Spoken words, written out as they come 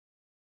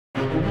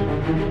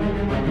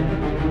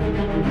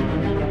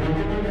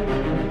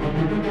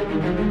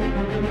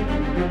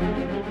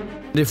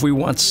If we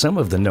want some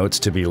of the notes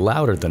to be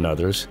louder than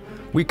others,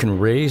 we can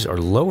raise or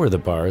lower the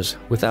bars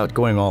without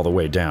going all the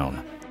way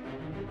down.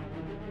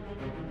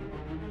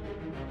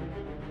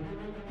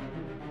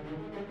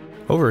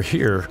 Over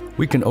here,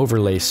 we can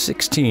overlay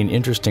 16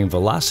 interesting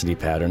velocity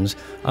patterns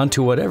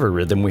onto whatever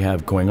rhythm we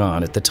have going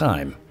on at the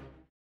time.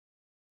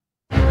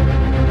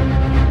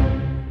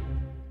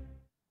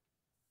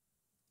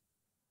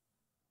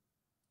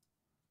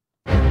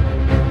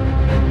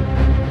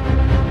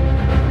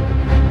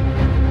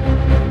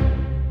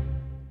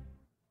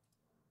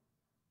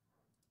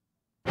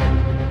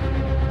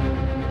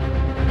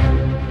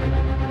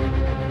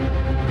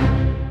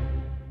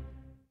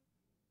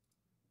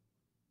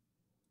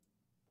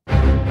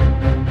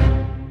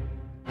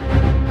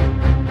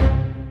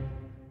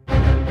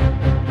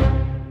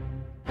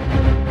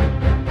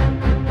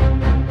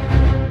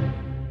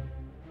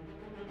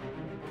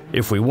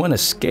 If we want to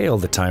scale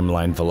the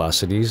timeline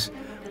velocities,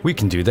 we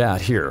can do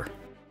that here.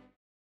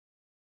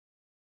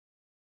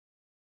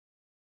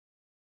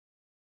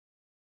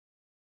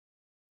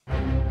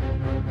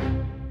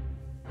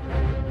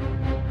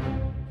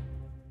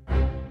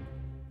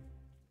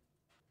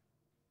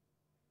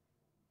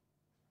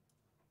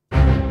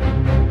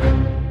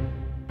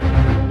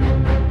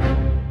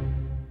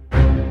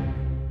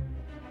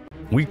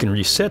 We can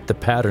reset the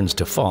pattern's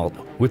default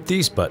with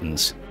these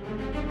buttons.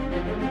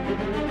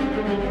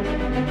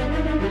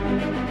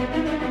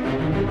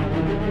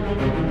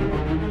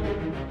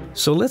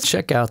 So let's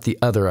check out the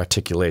other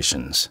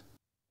articulations.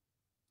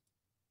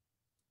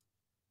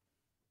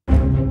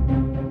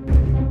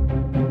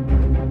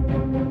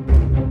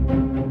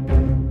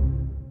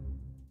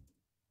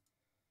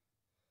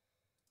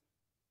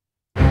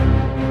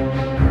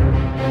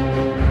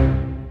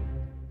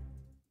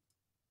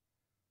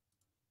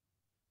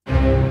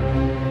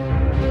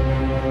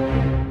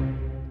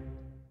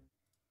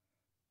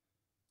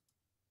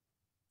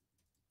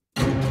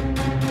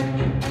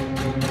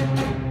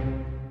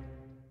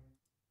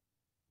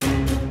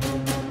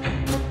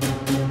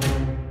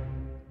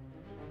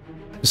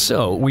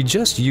 So we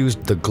just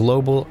used the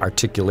global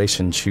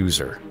articulation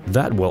chooser.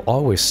 That will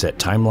always set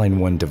timeline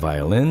 1 to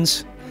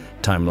violins,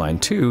 timeline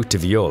 2 to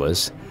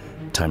violas,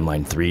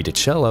 timeline 3 to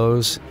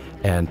cellos,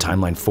 and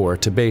timeline 4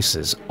 to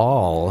basses,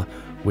 all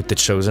with the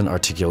chosen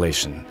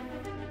articulation.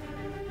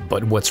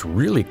 But what's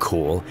really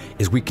cool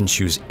is we can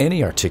choose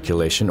any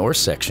articulation or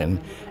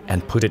section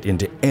and put it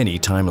into any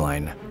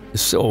timeline.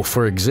 So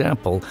for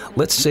example,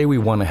 let's say we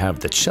want to have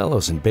the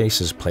cellos and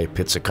basses play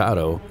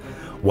pizzicato,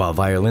 while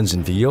violins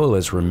and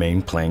violas remain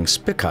playing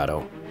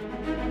spiccato.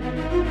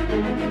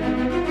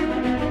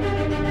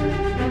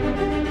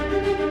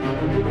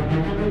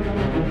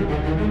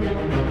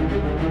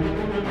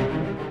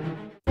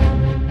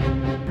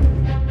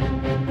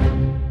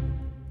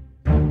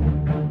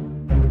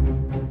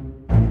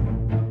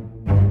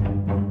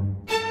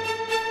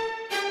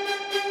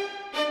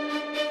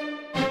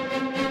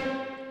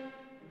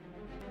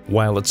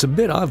 While it's a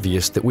bit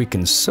obvious that we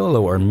can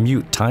solo or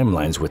mute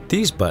timelines with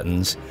these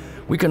buttons,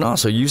 we can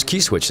also use key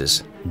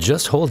switches.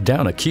 Just hold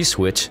down a key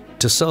switch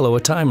to solo a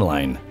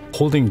timeline.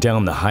 Holding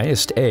down the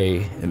highest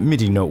A,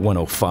 MIDI note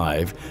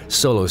 105,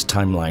 solos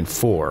timeline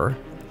 4.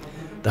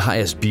 The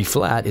highest B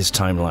flat is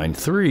timeline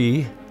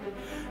 3.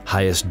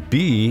 Highest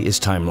B is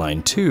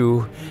timeline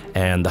 2.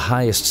 And the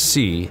highest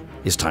C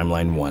is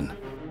timeline 1.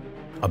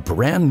 A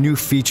brand new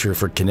feature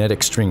for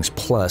Kinetic Strings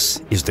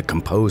Plus is the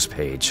Compose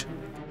page.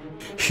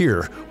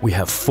 Here, we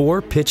have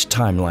 4 pitch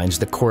timelines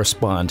that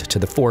correspond to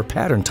the 4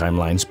 pattern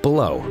timelines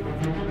below.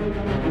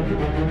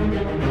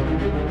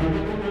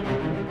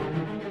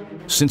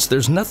 Since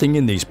there's nothing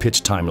in these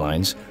pitch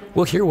timelines,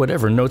 we'll hear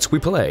whatever notes we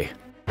play.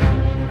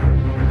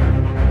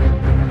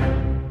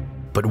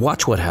 But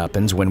watch what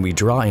happens when we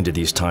draw into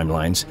these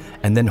timelines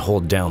and then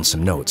hold down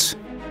some notes.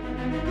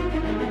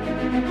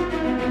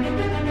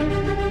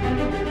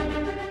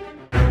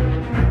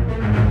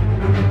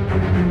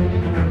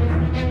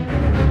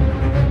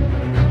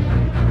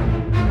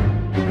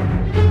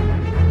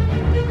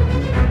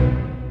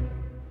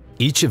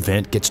 Each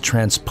event gets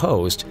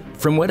transposed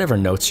from whatever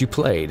notes you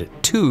played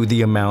to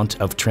the amount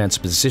of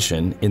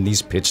transposition in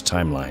these pitch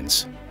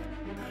timelines.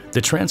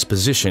 The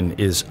transposition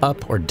is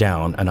up or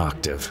down an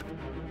octave.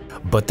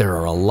 But there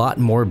are a lot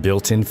more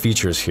built-in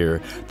features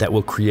here that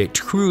will create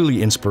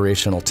truly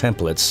inspirational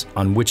templates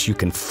on which you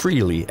can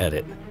freely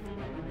edit.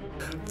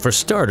 For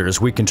starters,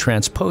 we can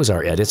transpose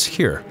our edits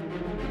here.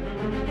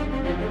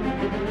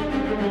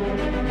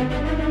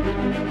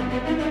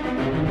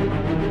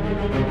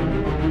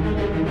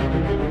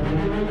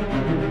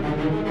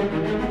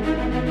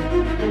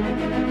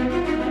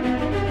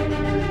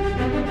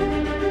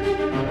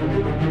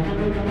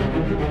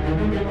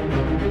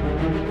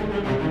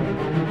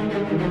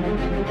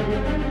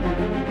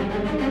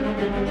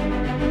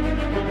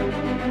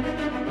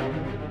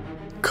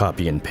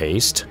 Copy and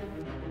paste,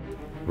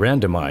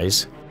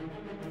 randomize,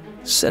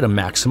 set a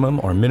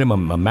maximum or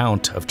minimum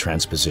amount of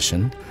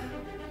transposition,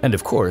 and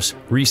of course,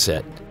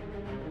 reset.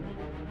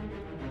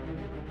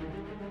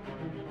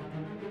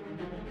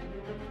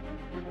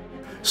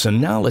 So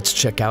now let's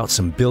check out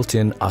some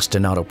built-in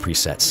ostinato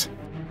presets.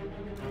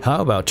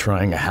 How about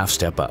trying a half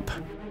step up?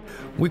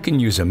 We can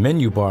use a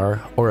menu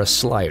bar or a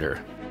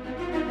slider.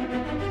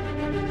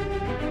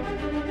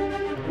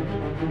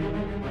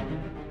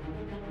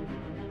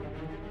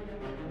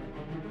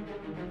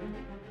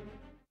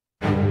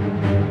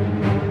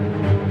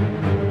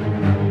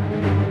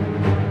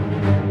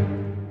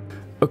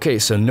 Okay,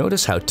 so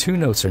notice how two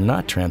notes are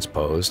not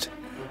transposed,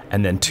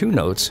 and then two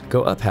notes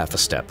go up half a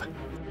step.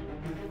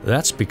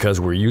 That's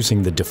because we're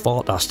using the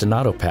default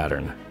ostinato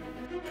pattern,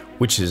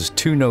 which is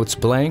two notes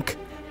blank,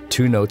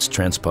 two notes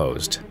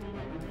transposed.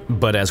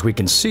 But as we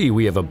can see,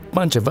 we have a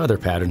bunch of other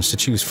patterns to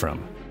choose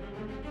from.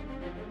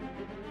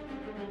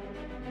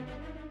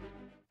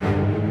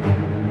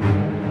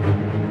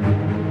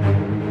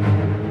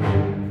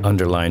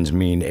 Underlines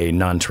mean a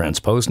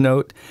non-transposed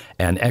note,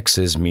 and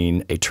X's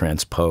mean a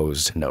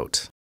transposed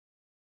note.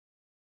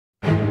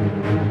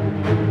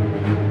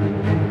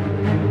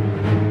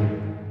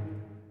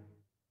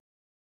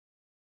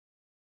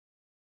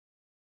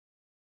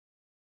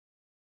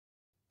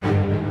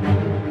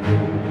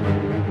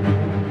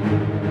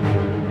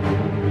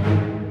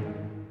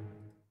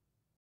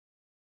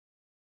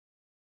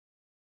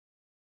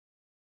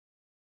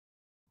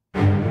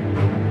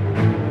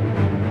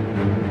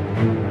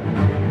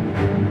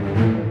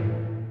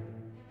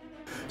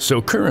 So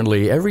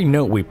currently, every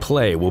note we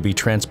play will be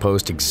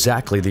transposed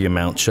exactly the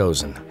amount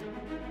chosen.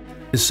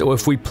 So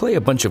if we play a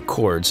bunch of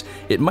chords,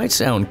 it might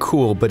sound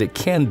cool, but it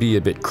can be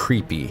a bit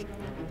creepy,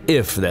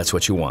 if that's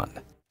what you want.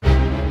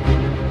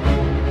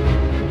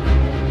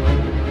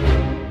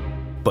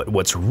 But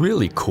what's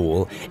really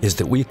cool is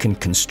that we can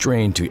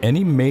constrain to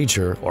any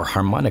major or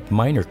harmonic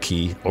minor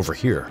key over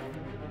here.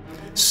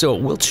 So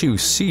we'll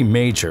choose C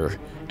major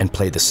and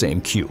play the same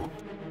cue.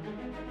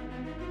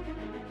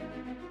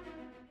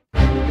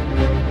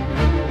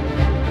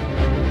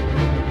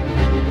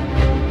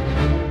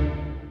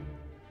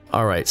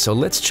 Alright, so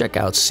let's check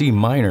out C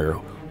minor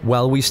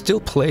while we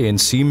still play in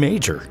C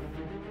major.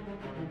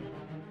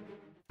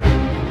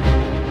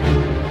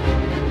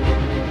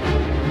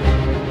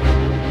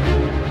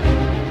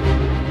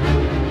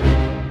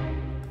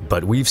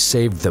 But we've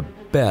saved the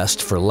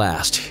best for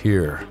last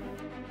here.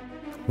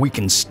 We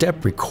can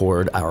step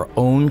record our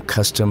own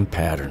custom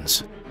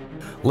patterns.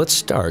 Let's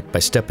start by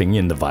stepping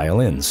in the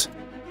violins.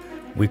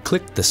 We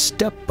click the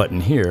step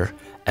button here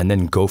and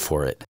then go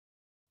for it.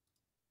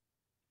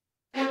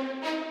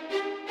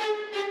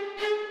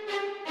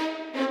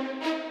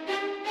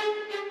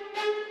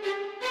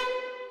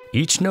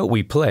 Each note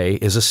we play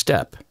is a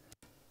step.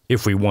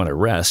 If we want to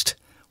rest,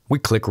 we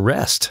click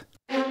rest.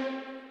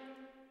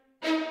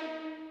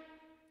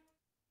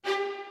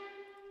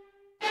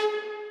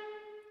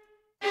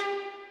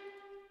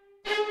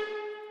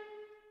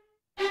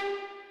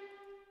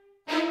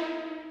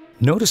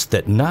 Notice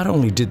that not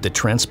only did the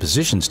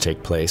transpositions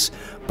take place,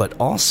 but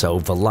also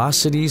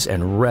velocities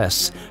and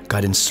rests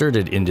got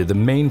inserted into the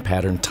main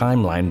pattern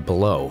timeline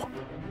below.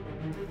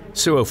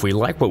 So if we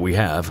like what we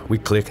have, we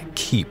click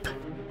Keep.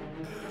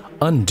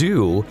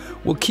 Undo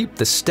will keep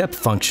the step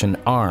function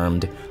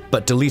armed,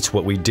 but deletes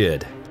what we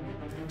did.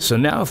 So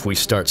now if we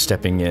start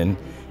stepping in,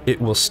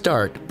 it will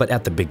start, but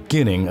at the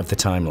beginning of the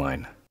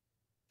timeline.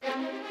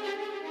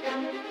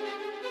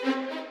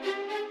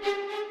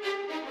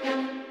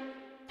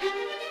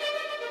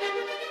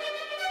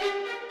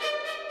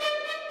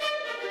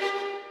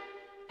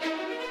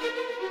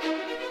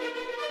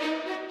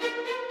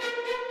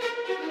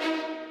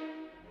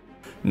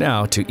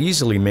 Now, to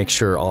easily make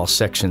sure all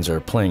sections are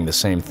playing the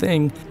same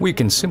thing, we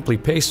can simply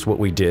paste what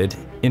we did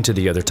into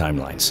the other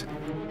timelines.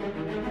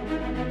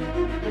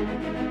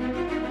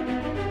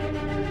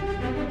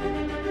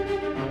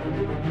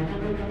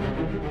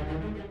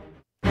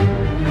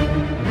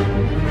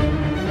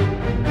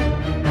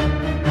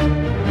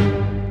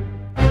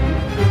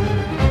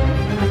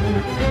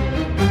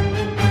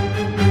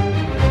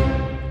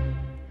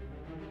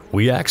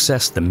 We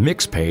access the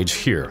mix page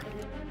here.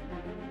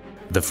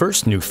 The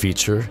first new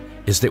feature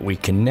is that we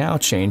can now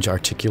change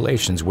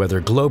articulations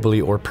whether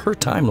globally or per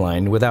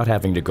timeline without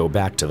having to go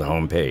back to the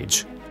home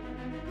page.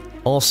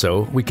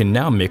 Also, we can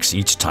now mix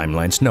each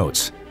timeline's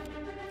notes.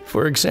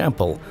 For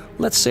example,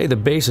 let's say the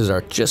basses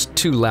are just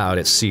too loud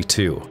at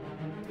C2.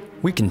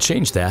 We can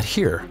change that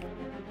here.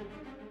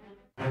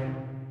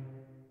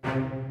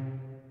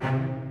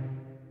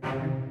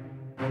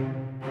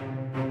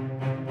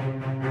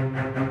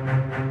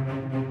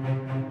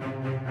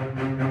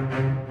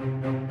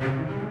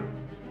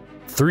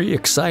 Three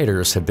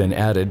exciters have been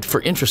added for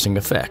interesting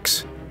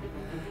effects.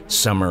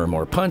 Some are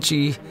more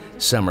punchy,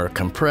 some are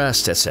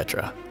compressed,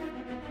 etc.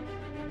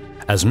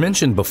 As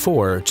mentioned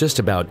before, just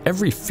about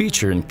every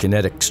feature in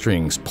Kinetic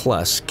Strings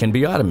Plus can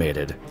be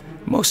automated.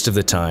 Most of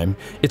the time,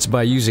 it's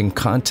by using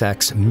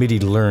Kontact's MIDI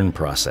learn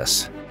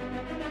process.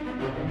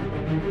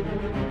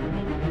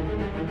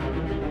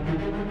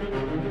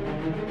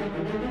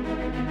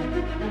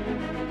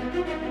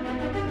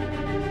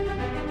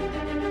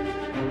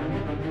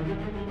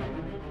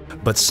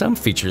 But some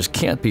features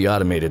can't be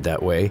automated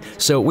that way,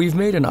 so we've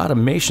made an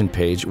automation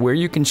page where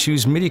you can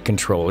choose MIDI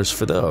controllers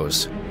for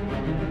those.